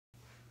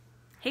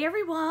Hey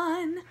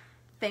everyone!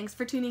 Thanks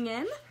for tuning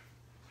in.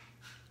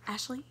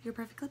 Ashley, your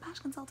Perfectly Posh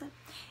consultant.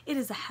 It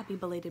is a happy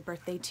belated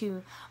birthday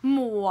to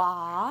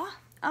moi.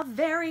 A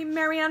very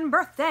merry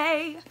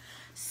birthday.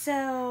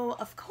 So,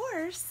 of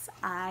course,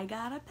 I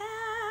got a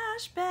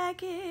Posh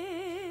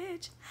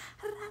package.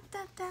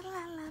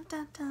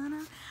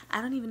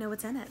 I don't even know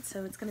what's in it,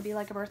 so it's going to be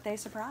like a birthday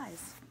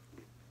surprise.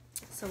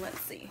 So let's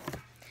see.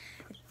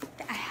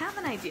 I have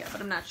an idea, but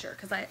I'm not sure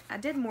because I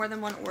did more than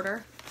one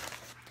order.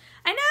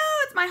 I know!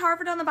 It's my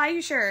Harvard on the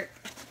Bayou shirt.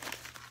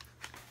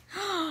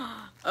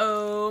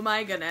 Oh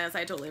my goodness,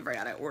 I totally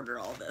forgot I ordered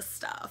all this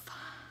stuff.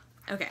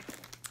 Okay,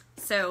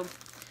 so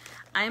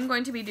I am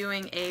going to be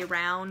doing a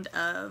round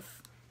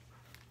of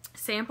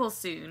samples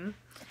soon.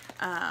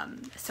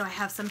 So I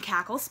have some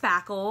Cackle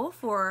Spackle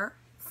for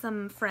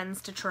some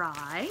friends to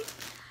try.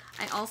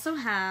 I also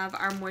have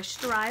our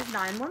Moisturize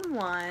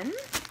 911,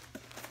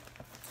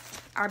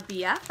 our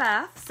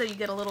BFF, so you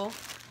get a little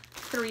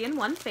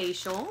 3-in-1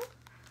 facial.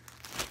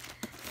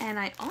 And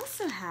I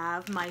also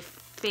have my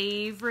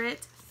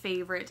favorite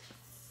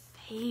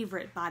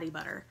body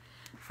butter,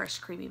 Fresh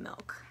Creamy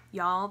Milk.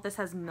 Y'all, this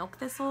has milk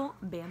thistle,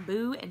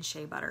 bamboo, and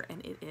shea butter,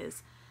 and it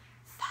is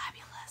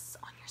fabulous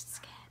on your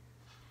skin.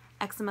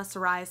 Eczema,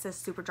 psoriasis,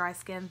 super dry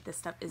skin, this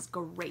stuff is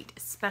great,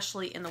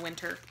 especially in the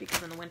winter,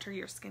 because in the winter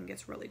your skin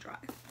gets really dry.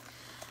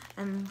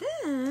 And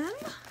then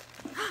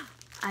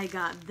I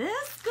got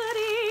this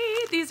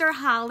goodie. These are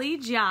Holly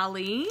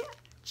Jolly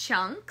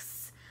chunks.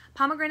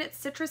 Pomegranate,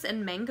 citrus,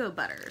 and mango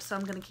butter. So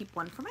I'm going to keep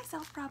one for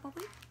myself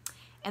probably.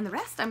 And the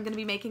rest I'm going to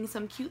be making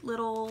some cute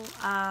little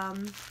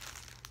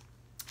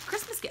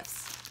Christmas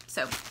gifts.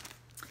 So,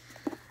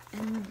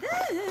 and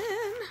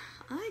then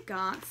I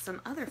got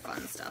some other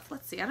fun stuff.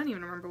 Let's see. I don't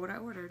even remember what I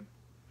ordered.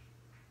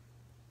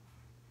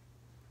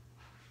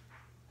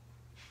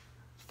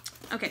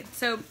 Okay,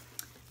 so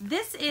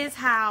this is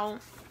how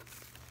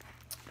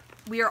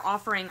we are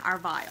offering our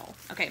vial.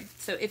 Okay,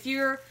 so if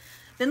you're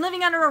been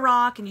living under a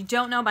rock and you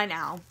don't know by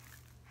now,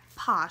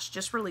 Posh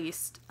just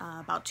released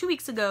about 2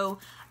 weeks ago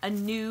a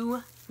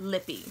new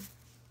lippy.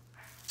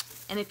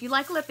 And if you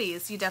like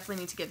lippies, you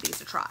definitely need to give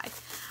these a try.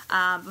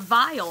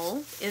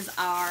 Vial is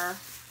our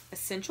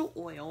essential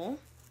oil.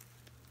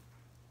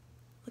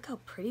 Look how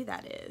pretty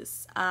that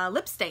is.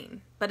 Lip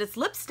stain. But it's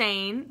lip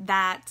stain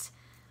that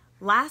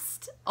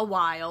lasts a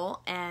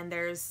while, and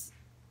there's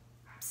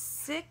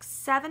 6,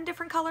 7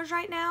 different colors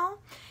right now.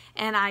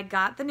 And I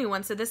got the new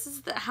one. So this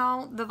is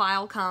how the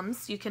vial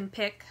comes. You can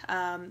pick,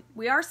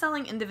 we are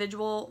selling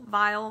individual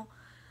vial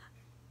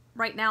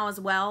right now as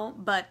well,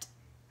 but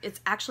it's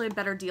actually a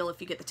better deal if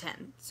you get the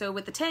 10. So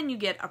with the 10, you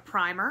get a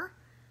primer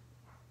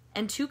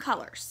and 2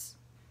 colors.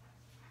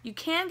 You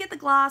can get the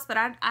gloss, but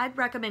I'd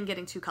recommend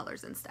getting 2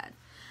 colors instead.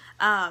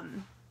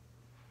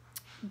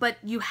 But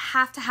you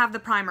have to have the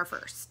primer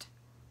first.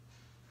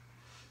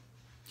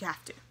 You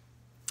have to.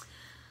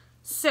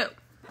 So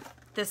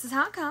this is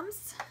how it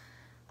comes.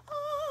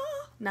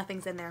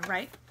 Nothing's in there,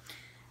 right?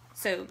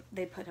 So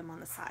they put him on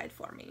the side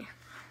for me.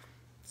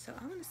 So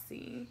I want to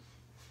see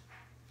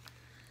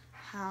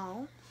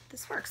how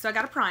this works. So I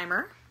got a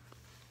primer.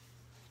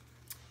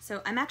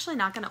 So I'm actually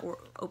not going to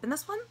open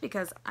this one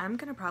because I'm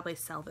going to probably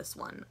sell this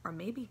one or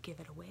maybe give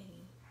it away.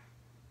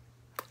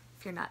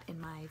 If you're not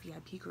in my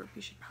VIP group,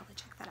 you should probably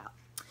check that out.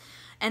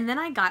 And then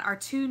I got our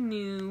 2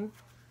 new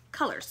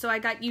colors. So I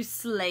got You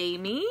Slay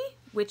Me,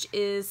 which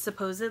is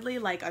supposedly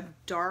like a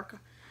dark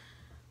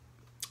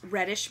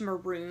reddish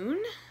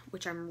maroon,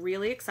 which I'm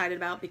really excited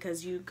about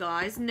because you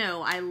guys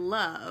know I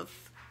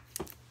love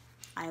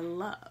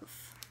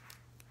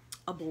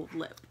a bold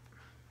lip.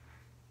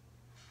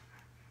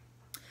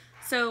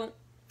 So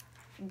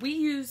we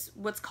use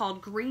what's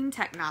called green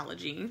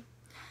technology,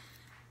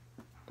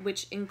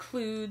 which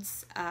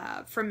includes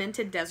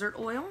fermented desert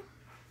oil.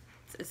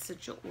 It's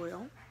essential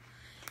oil.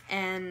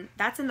 And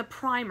that's in the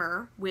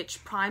primer,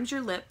 which primes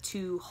your lip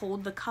to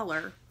hold the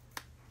color.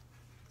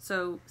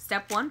 So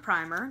step 1,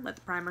 primer, let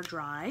the primer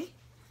dry,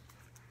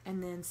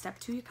 and then step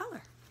 2, your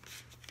color.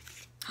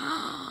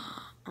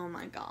 Oh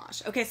my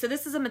gosh. Okay, so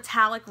this is a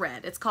metallic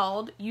red. It's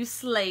called You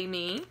Slay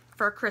Me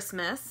for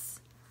Christmas.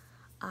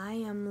 I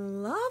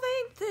am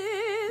loving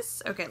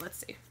this. Okay, let's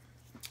see.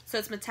 So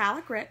it's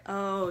metallic red.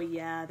 Oh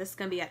yeah, this is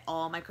gonna be at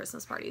all my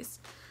Christmas parties.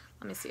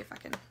 Let me see if I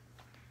can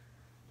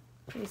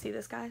you see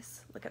this,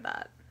 guys? Look at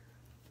that.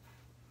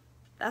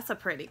 That's a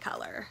pretty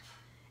color.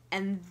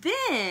 And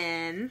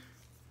then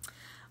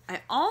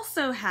I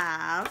also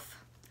have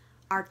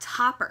our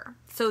topper.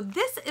 So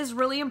this is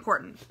really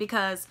important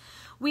because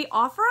we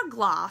offer a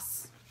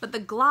gloss, but the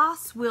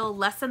gloss will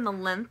lessen the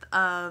length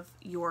of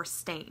your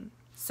stain.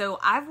 So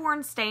I've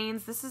worn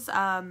stains. This is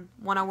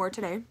one I wore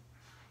today.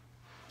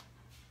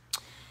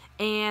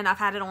 And I've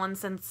had it on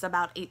since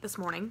about 8 this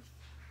morning.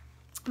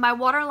 My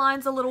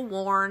waterline's a little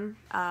worn,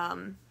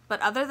 but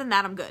other than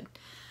that, I'm good.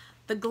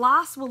 The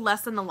gloss will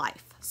lessen the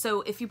life.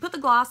 So if you put the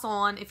gloss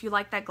on, if you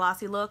like that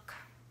glossy look,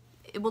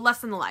 it will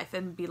lessen the life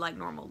and be like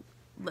normal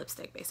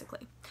lipstick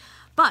basically.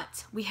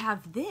 But we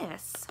have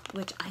this,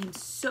 which I am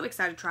so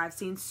excited to try. I've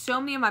seen so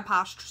many of my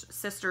Posh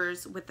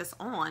sisters with this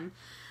on.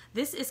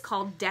 This is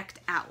called Decked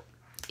Out.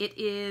 It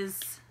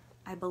is,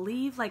 I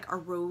believe, like a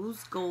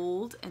rose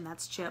gold, and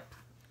that's Chip.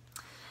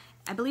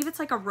 I believe it's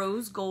like a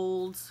rose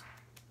gold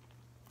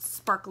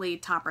sparkly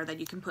topper that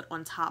you can put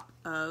on top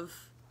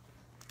of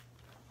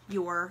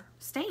your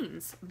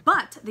stains.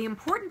 But the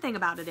important thing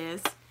about it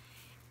is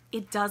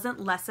it doesn't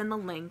lessen the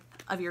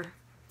length of your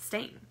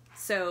stain.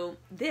 So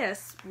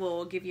this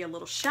will give you a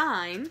little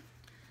shine,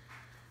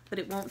 but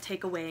it won't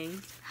take away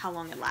how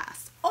long it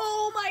lasts.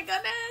 Oh my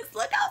goodness,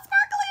 look how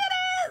sparkly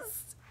it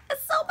is.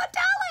 It's so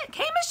metallic.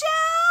 Hey,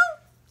 Michelle.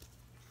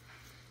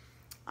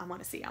 I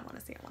want to see.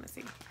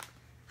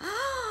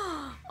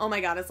 Oh my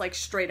God, it's like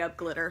straight up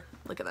glitter.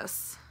 Look at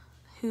this.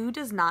 Who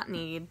does not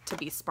need to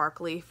be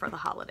sparkly for the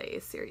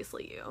holidays?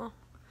 Seriously, you.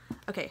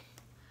 Okay.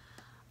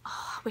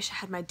 Oh, I wish I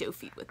had my dough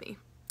feet with me.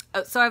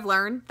 Oh, so I've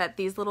learned that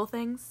these little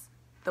things,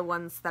 the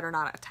ones that are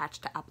not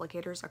attached to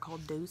applicators, are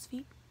called dough's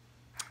feet.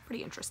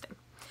 Pretty interesting.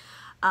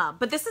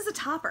 But this is a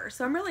topper,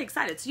 so I'm really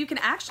excited. So you can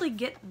actually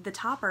get the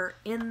topper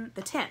in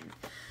the tin.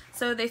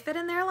 So they fit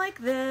in there like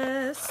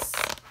this,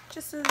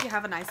 just so you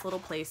have a nice little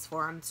place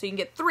for them. So you can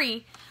get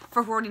 3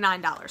 for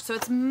 $49. So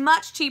it's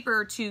much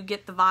cheaper to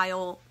get the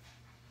vial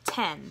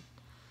 10.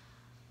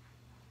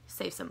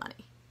 Save some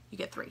money. You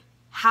get 3.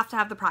 Have to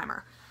have the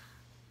primer.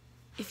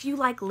 If you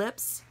like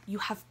lips, you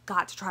have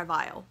got to try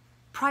vial.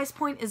 Price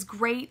point is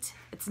great.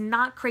 It's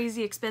not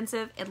crazy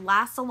expensive. It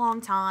lasts a long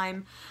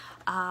time.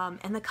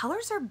 And the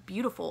colors are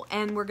beautiful.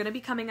 And we're going to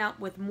be coming out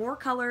with more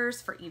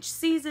colors for each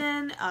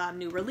season,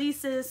 new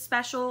releases,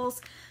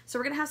 specials. So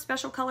we're going to have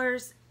special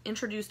colors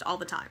introduced all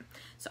the time.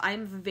 So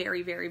I'm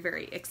very, very,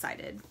 very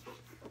excited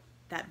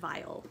that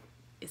vial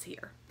is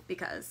here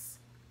because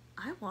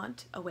I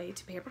want a way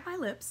to pamper my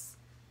lips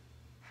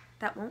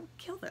that won't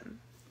kill them.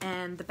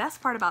 And the best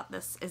part about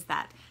this is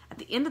that at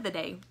the end of the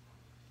day,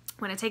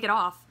 when I take it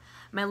off,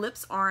 my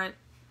lips aren't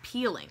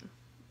peeling.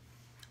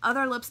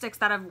 Other lipsticks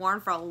that I've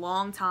worn for a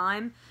long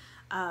time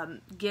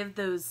give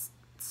those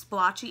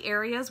splotchy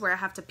areas where I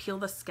have to peel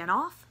the skin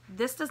off.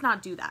 This does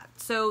not do that.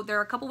 So there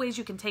are a couple ways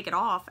you can take it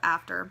off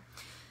after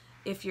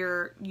if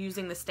you're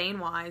using the stain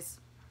wise.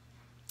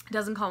 It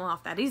doesn't come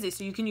off that easy.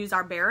 So you can use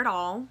our Bare It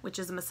All, which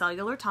is a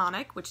micellar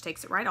tonic, which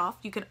takes it right off.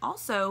 You can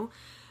also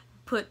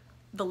put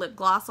the lip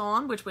gloss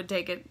on, which would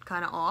take it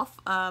kind of off,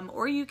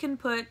 or you can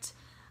put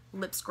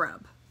lip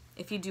scrub.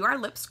 If you do our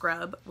lip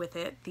scrub with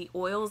it, the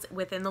oils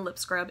within the lip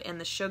scrub and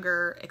the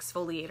sugar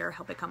exfoliator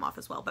help it come off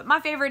as well. But my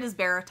favorite is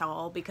Bare It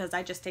All because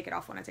I just take it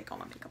off when I take all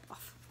my makeup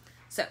off.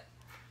 So,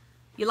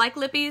 you like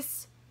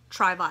lippies?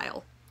 Try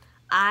vial.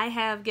 I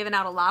have given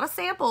out a lot of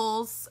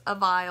samples of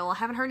vial. I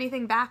haven't heard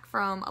anything back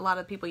from a lot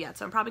of people yet,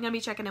 so I'm probably going to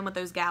be checking in with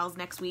those gals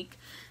next week,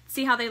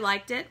 see how they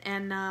liked it,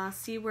 and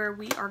see where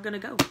we are going to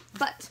go.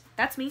 But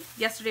that's me.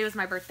 Yesterday was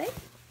my birthday.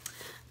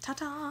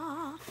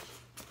 Ta-ta!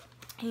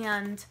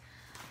 And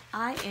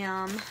I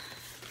am...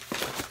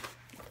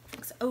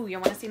 Oh, you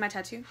want to see my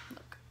tattoo?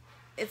 Look.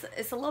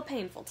 It's a little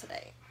painful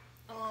today.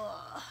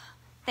 Ugh.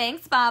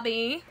 Thanks,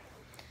 Bobby.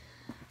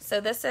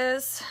 So this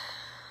is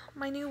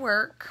my new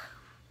work.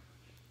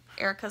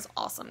 Erica's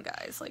awesome,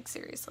 guys. Like,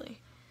 seriously.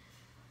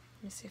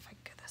 Let me see if I can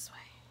go this way.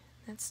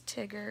 That's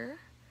Tigger.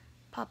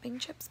 Popping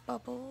Chips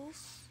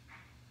Bubbles.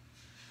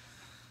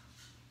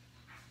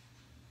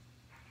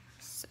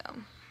 So,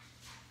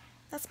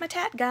 that's my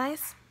tat,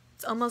 guys.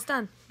 It's almost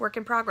done. Work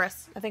in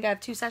progress. I think I have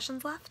 2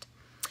 sessions left.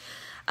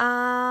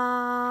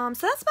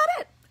 So that's about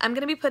it. I'm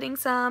going to be putting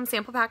some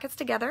sample packets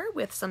together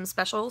with some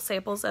special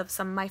samples of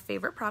some of my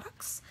favorite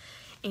products.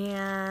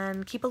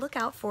 And keep a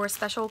lookout for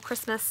special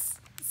Christmas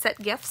set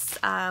gifts.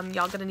 Y'all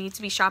going to need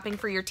to be shopping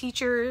for your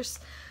teachers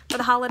for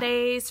the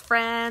holidays,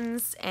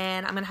 friends,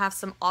 and I'm going to have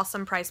some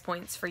awesome price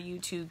points for you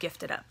to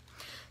gift it up.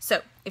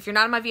 So if you're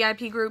not in my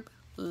VIP group,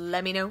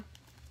 let me know.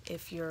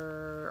 If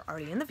you're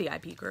already in the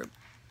VIP group,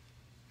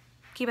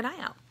 keep an eye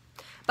out.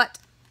 But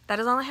that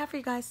is all I have for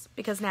you guys,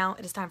 because now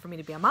it is time for me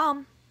to be a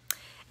mom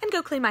and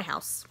go clean my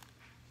house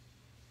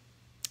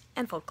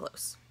and fold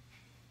clothes.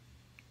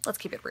 Let's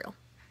keep it real.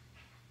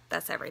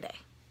 That's every day.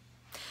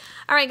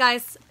 All right,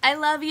 guys, I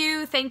love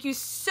you. Thank you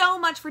so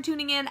much for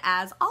tuning in,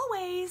 as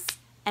always.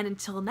 And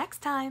until next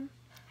time,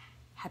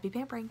 happy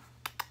pampering.